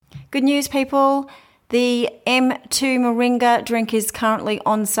Good news, people. The M2 Moringa drink is currently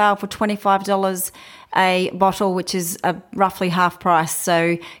on sale for $25 a bottle, which is roughly half price.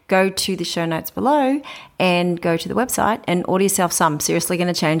 So go to the show notes below and go to the website and order yourself some. Seriously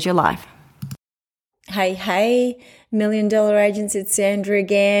going to change your life. Hey, $1 Million Agents, it's Sandra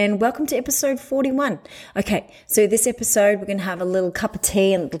again. Welcome to episode 41. Okay, so this episode we're going to have a little cup of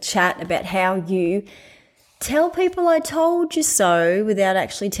tea and a little chat about how you tell people I told you so without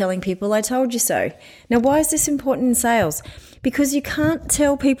actually telling people I told you so. Now, why is this important in sales? Because you can't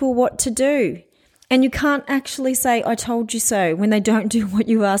tell people what to do. And you can't actually say, I told you so, when they don't do what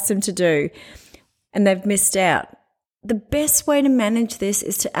you ask them to do and they've missed out. The best way to manage this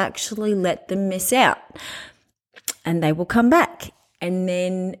is to actually let them miss out. And they will come back. And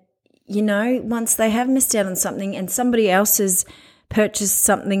then, once they have missed out on something and somebody else has purchased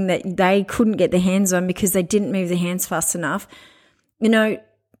something that they couldn't get their hands on because they didn't move their hands fast enough, they're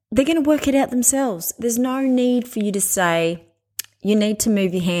going to work it out themselves. There's no need for you to say, you need to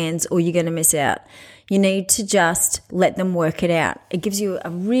move your hands or you're going to miss out. You need to just let them work it out. It gives you a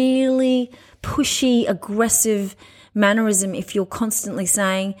really pushy, aggressive mannerism if you're constantly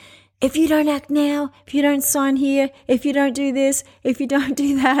saying, if you don't act now, if you don't sign here, if you don't do this, if you don't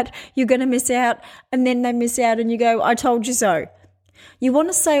do that, you're going to miss out. And then they miss out and you go, I told you so. You want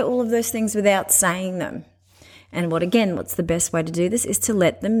to say all of those things without saying them. And what's the best way to do this is to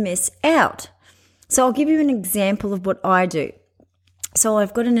let them miss out. So I'll give you an example of what I do. So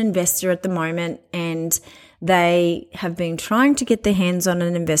I've got an investor at the moment and they have been trying to get their hands on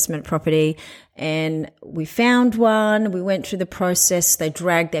an investment property and we found one. We went through the process. They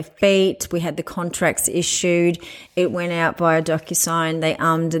dragged their feet. We had the contracts issued. It went out via DocuSign. They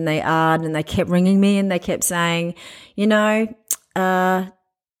ummed and they ahed and they kept ringing me and they kept saying,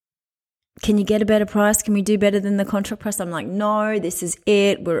 can you get a better price? Can we do better than the contract price? I'm like, no, this is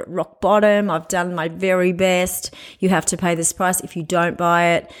it. We're at rock bottom. I've done my very best. You have to pay this price. If you don't buy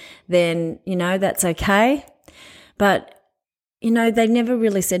it, then, that's okay. But, they never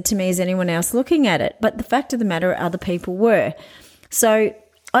really said to me, is anyone else looking at it? But the fact of the matter, other people were. So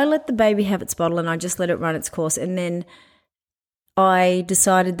I let the baby have its bottle and I just let it run its course. And then I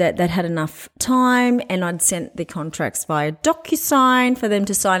decided that they'd had enough time and I'd sent the contracts via DocuSign for them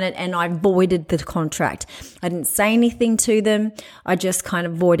to sign it and I voided the contract. I didn't say anything to them. I just kind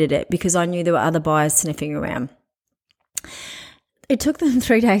of voided it because I knew there were other buyers sniffing around. It took them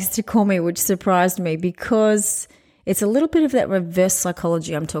 3 days to call me, which surprised me because it's a little bit of that reverse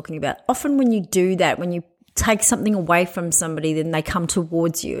psychology I'm talking about. Often when you do that, when you take something away from somebody, then they come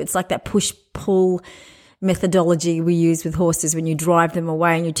towards you. It's like that push-pull methodology we use with horses. When you drive them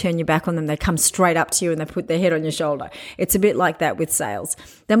away and you turn your back on them, they come straight up to you and they put their head on your shoulder. It's a bit like that with sales.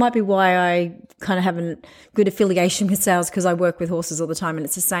 That might be why I kind of have a good affiliation with sales because I work with horses all the time and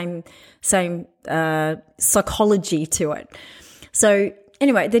it's the same psychology to it. So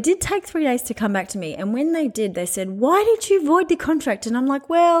anyway, they did take 3 days to come back to me. And when they did, they said, why did you void the contract? And I'm like,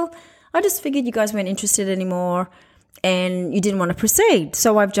 well, I just figured you guys weren't interested anymore and you didn't want to proceed.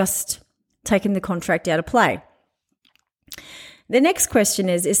 So I've just taken the contract out of play. The next question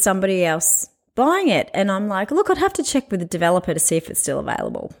is somebody else buying it? And I'm like, look, I'd have to check with the developer to see if it's still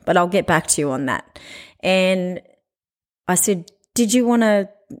available, but I'll get back to you on that. And I said, did you want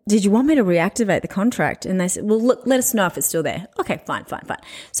me to reactivate the contract? And they said, well, look, let us know if it's still there. Okay, fine.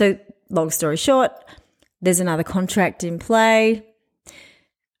 So long story short, there's another contract in play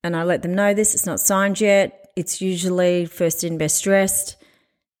and I let them know this. It's not signed yet. It's usually first in, best dressed.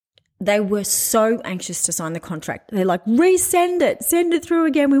 They were so anxious to sign the contract. They're like, resend it, send it through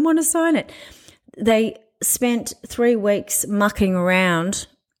again. We want to sign it. They spent 3 weeks mucking around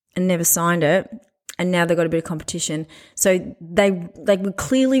and never signed it. And now they've got a bit of competition. So they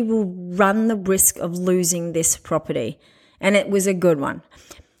clearly will run the risk of losing this property. And it was a good one.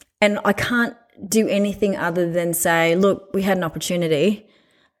 And I can't do anything other than say, look, we had an opportunity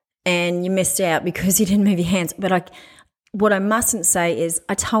and you missed out because you didn't move your hands. But what I mustn't say is,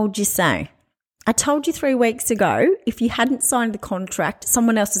 I told you so. I told you 3 weeks ago, if you hadn't signed the contract,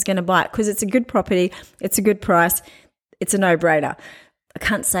 someone else is going to buy it because it's a good property, it's a good price, it's a no-brainer. I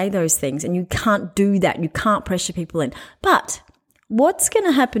can't say those things and you can't do that. You can't pressure people in. But what's going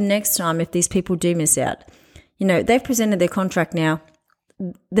to happen next time if these people do miss out? They've presented their contract now.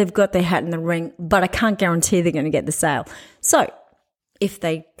 They've got their hat in the ring, but I can't guarantee they're going to get the sale. So if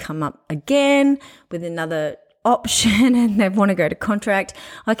they come up again with another option and they want to go to contract,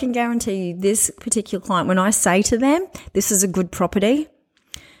 I can guarantee you this particular client, when I say to them, this is a good property,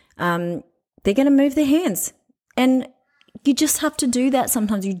 they're going to move their hands. And you just have to do that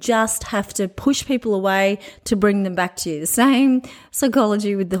sometimes. You just have to push people away to bring them back to you. The same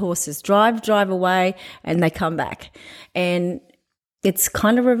psychology with the horses. Drive away, and they come back. And it's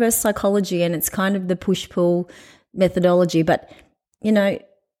kind of reverse psychology, and it's kind of the push-pull methodology. But,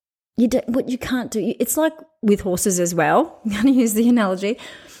 what you can't do, it's like with horses as well. I'm going to use the analogy.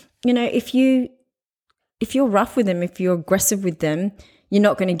 If you're rough with them, if you're aggressive with them, you're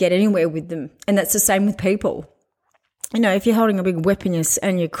not going to get anywhere with them. And that's the same with people. If you're holding a big whip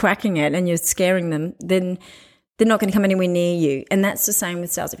and you're cracking it and you're scaring them, then they're not going to come anywhere near you. And that's the same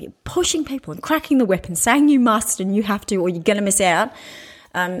with sales. If you're pushing people and cracking the whip and saying you must and you have to, or you're going to miss out,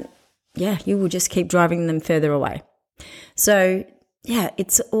 you will just keep driving them further away. So,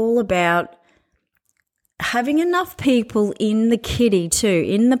 it's all about having enough people in the kitty too,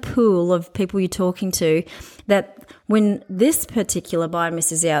 in the pool of people you're talking to, that when this particular buyer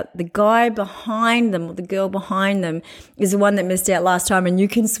misses out, the guy behind them or the girl behind them is the one that missed out last time, and you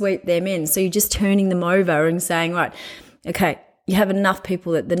can sweep them in. So you're just turning them over and saying, right, okay, you have enough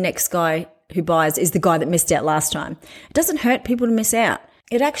people that the next guy who buys is the guy that missed out last time. It doesn't hurt people to miss out.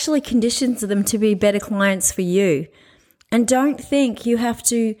 It actually conditions them to be better clients for you. And don't think you have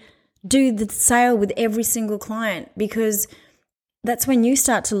to do the sale with every single client, because that's when you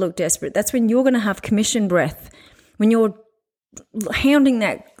start to look desperate. That's when you're going to have commission breath, when you're hounding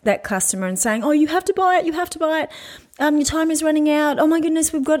that customer and saying, oh, you have to buy it, you have to buy it. Your time is running out. Oh my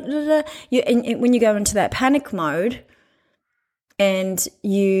goodness, we've got and when you go into that panic mode and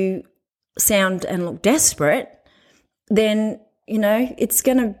you sound and look desperate, then, it's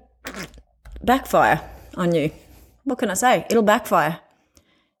going to backfire on you. What can I say? It'll backfire.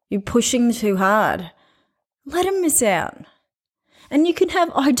 You're pushing too hard. Let them miss out. And you can have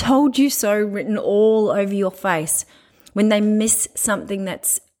 "I told you so" written all over your face when they miss something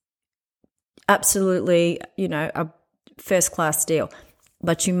that's absolutely, a first-class deal.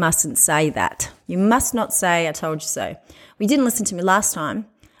 But you mustn't say that. You must not say "I told you so." Well, you didn't listen to me last time.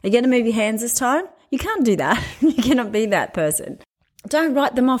 Are you going to move your hands this time? You can't do that. You cannot be that person. Don't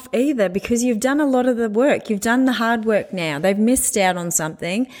write them off either, because you've done a lot of the work. You've done the hard work now. They've missed out on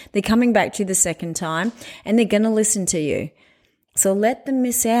something. They're coming back to you the second time, and they're going to listen to you. So let them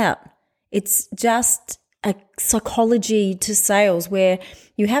miss out. It's just a psychology to sales where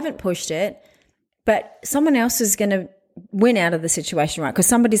you haven't pushed it, but someone else is going to win out of the situation, right? Because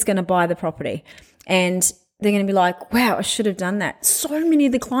somebody's going to buy the property, and they're going to be like, wow, I should have done that. So many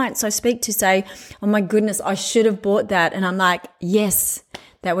of the clients I speak to say, oh my goodness, I should have bought that. And I'm like, yes,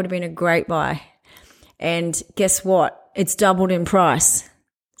 that would have been a great buy. And guess what? It's doubled in price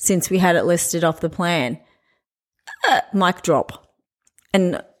since we had it listed off the plan. Mic drop.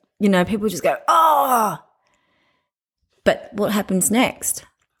 And, people just go, oh. But what happens next?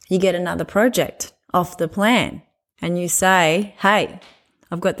 You get another project off the plan and you say, hey,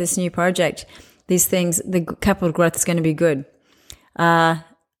 I've got this new project. These things, the capital growth is going to be good.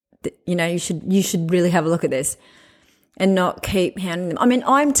 You should really have a look at this and not keep hounding them. I mean,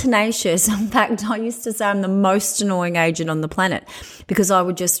 I'm tenacious. In fact, I used to say I'm the most annoying agent on the planet, because I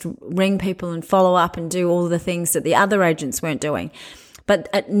would just ring people and follow up and do all the things that the other agents weren't doing. But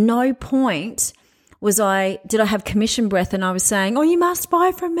at no point did I have commission breath and I was saying, oh, you must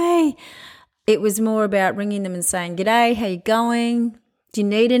buy from me. It was more about ringing them and saying, g'day, how you going? Do you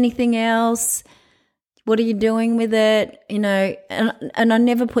need anything else? What are you doing with it? And I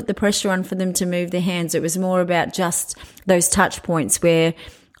never put the pressure on for them to move their hands. It was more about just those touch points where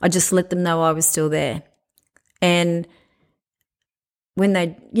I just let them know I was still there. And when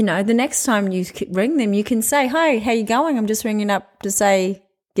they, the next time you ring them, you can say, hey, how you going? I'm just ringing up to say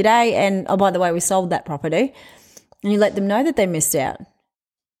g'day. And, oh, by the way, we sold that property. And you let them know that they missed out.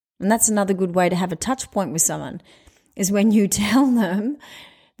 And that's another good way to have a touch point with someone, is when you tell them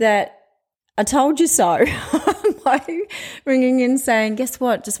that I told you so, by ringing in saying, guess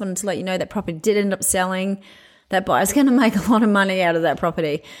what, just wanted to let you know that property did end up selling. That buyer's going to make a lot of money out of that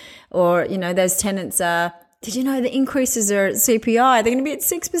property. Or, those tenants are, did you know the increases are at CPI? They're going to be at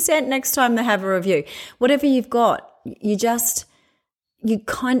 6% next time they have a review. Whatever you've got, you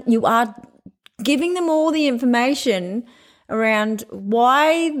are giving them all the information around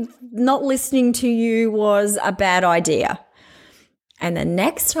why not listening to you was a bad idea. And the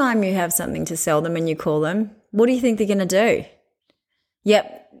next time you have something to sell them and you call them, what do you think they're going to do?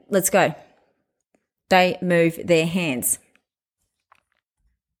 Yep, let's go. They move their hands.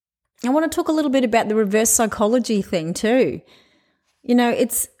 I want to talk a little bit about the reverse psychology thing too. I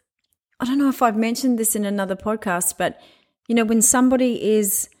don't know if I've mentioned this in another podcast, but, when somebody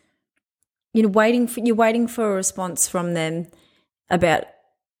is, you're waiting for a response from them about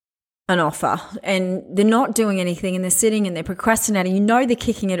an offer and they're not doing anything and they're sitting and they're procrastinating, you know they're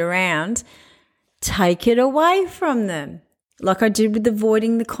kicking it around, take it away from them. Like I did with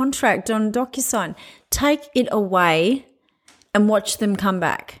avoiding the contract on DocuSign. Take it away and watch them come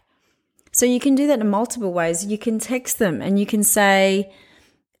back. So you can do that in multiple ways. You can text them and you can say,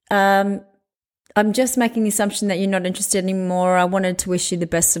 I'm just making the assumption that you're not interested anymore. I wanted to wish you the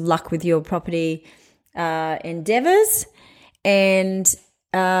best of luck with your property endeavors, and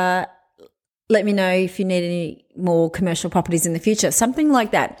let me know if you need any more commercial properties in the future, something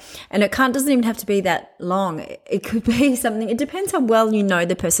like that. And it doesn't even have to be that long. It could be something, it depends how well you know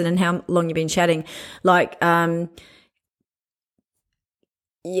the person and how long you've been chatting. Like,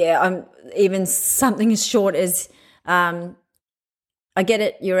 even something as short as, I get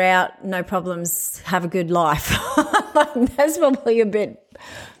it, you're out, no problems, have a good life. That's probably a bit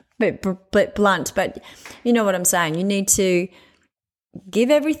blunt, but you know what I'm saying. You need to give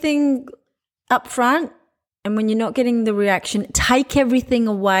everything up front, and when you're not getting the reaction, take everything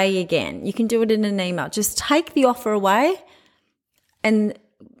away again. You can do it in an email. Just take the offer away and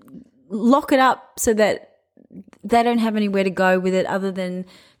lock it up so that they don't have anywhere to go with it other than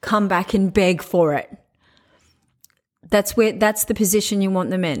come back and beg for it. That's the position you want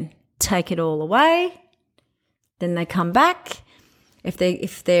them in. Take it all away, then they come back. If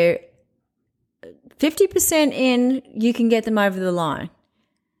they're 50% in, you can get them over the line.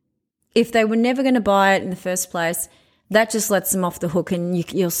 If they were never going to buy it in the first place, that just lets them off the hook, and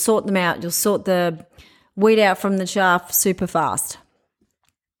you'll sort them out. You'll sort the weed out from the chaff super fast.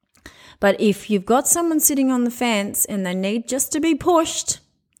 But if you've got someone sitting on the fence and they need just to be pushed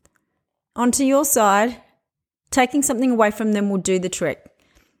onto your side, taking something away from them will do the trick.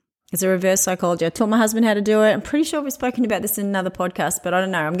 It's a reverse psychology. I taught my husband how to do it. I'm pretty sure we've spoken about this in another podcast, but I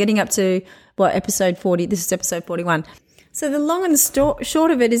don't know. I'm getting up to, episode 40. This is episode 41. So the long and the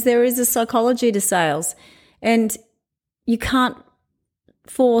short of it is there is a psychology to sales, and you can't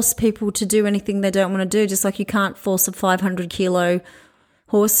force people to do anything they don't want to do, just like you can't force a 500-kilo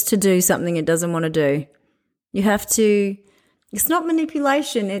horse to do something it doesn't want to do. You have to – it's not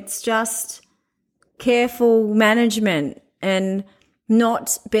manipulation. It's just careful management and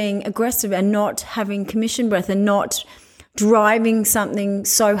not being aggressive and not having commission breath and not driving something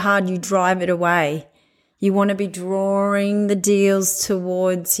so hard you drive it away. You want to be drawing the deals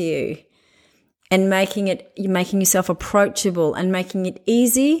towards you and making yourself approachable and making it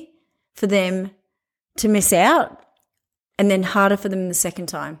easy for them to miss out, and then harder for them the second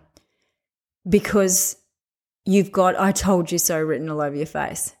time because you've got "I told you so" written all over your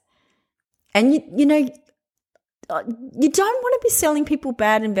face. And you don't want to be selling people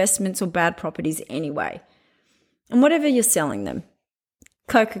bad investments or bad properties anyway. And whatever you're selling them,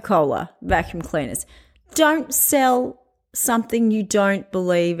 Coca-Cola, vacuum cleaners, don't sell something you don't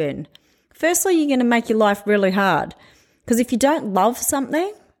believe in. Firstly, you're going to make your life really hard, because if you don't love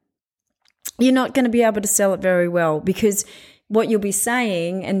something, you're not going to be able to sell it very well, because what you'll be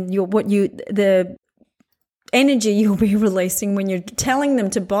saying and the energy you'll be releasing when you're telling them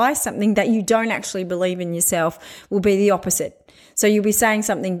to buy something that you don't actually believe in yourself will be the opposite. So you'll be saying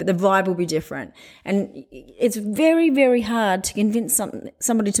something, but the vibe will be different. And it's very, very hard to convince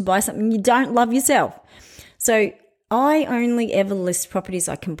somebody to buy something you don't love yourself. So I only ever list properties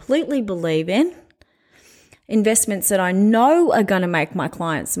I completely believe in, investments that I know are going to make my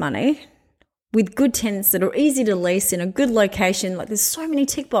clients money, with good tenants that are easy to lease in a good location. Like, there's so many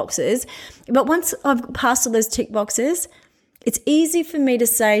tick boxes. But once I've passed all those tick boxes, it's easy for me to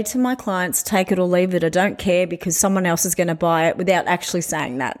say to my clients, take it or leave it. I don't care, because someone else is going to buy it, without actually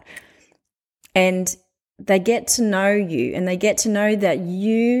saying that. And they get to know you, and they get to know that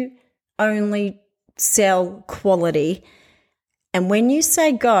you only sell quality. And when you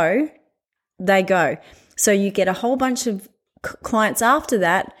say go, they go. So you get a whole bunch of clients after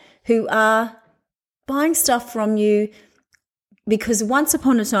that who are buying stuff from you because once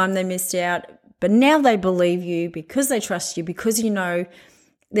upon a time they missed out, but now they believe you because they trust you, because you know,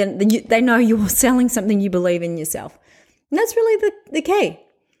 then they know you're selling something you believe in yourself. And that's really the key.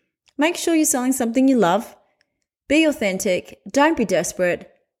 Make sure you're selling something you love. Be authentic. Don't be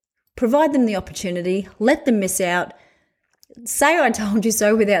desperate. Provide them the opportunity. Let them miss out. Say "I told you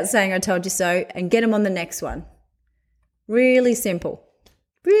so" without saying "I told you so," and get them on the next one. Really simple.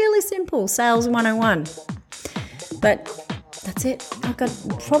 Really simple. Sales 101. But that's it. I've got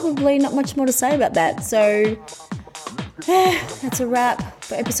probably not much more to say about that. So that's a wrap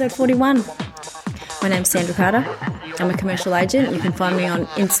for episode 41. My name's Sandra Carter. I'm a commercial agent. You can find me on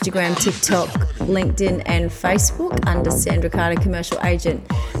Instagram, TikTok, LinkedIn and Facebook under Sandra Carter Commercial Agent.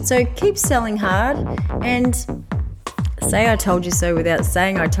 So keep selling hard and say I told you so without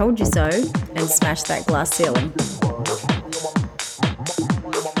saying I told you so and smash that glass ceiling.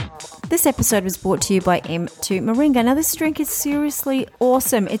 This episode was brought to you by M2 Moringa. Now, this drink is seriously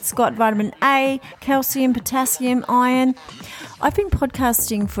awesome. It's got vitamin A, calcium, potassium, iron. I've been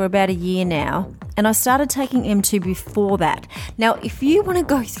podcasting for about a year now, and I started taking M2 before that. Now, if you want to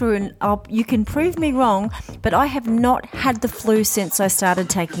go through and you can prove me wrong, but I have not had the flu since I started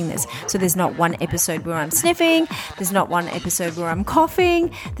taking this. So there's not one episode where I'm sniffing. There's not one episode where I'm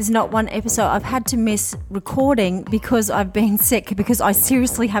coughing. There's not one episode I've had to miss recording because I've been sick, because I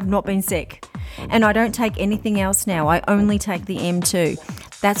seriously have not been sick. And I don't take anything else now. I only take the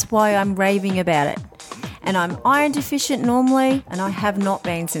M2. That's why I'm raving about it. And I'm iron deficient normally, and I have not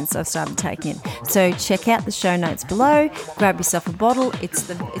been since I've started taking it. So check out the show notes below, grab yourself a bottle. It's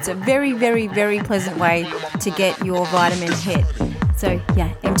a very, very, very pleasant way to get your vitamin hit. So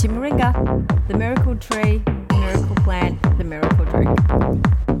yeah, M2 Moringa, the miracle tree, the miracle plant, the miracle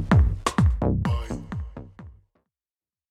drink.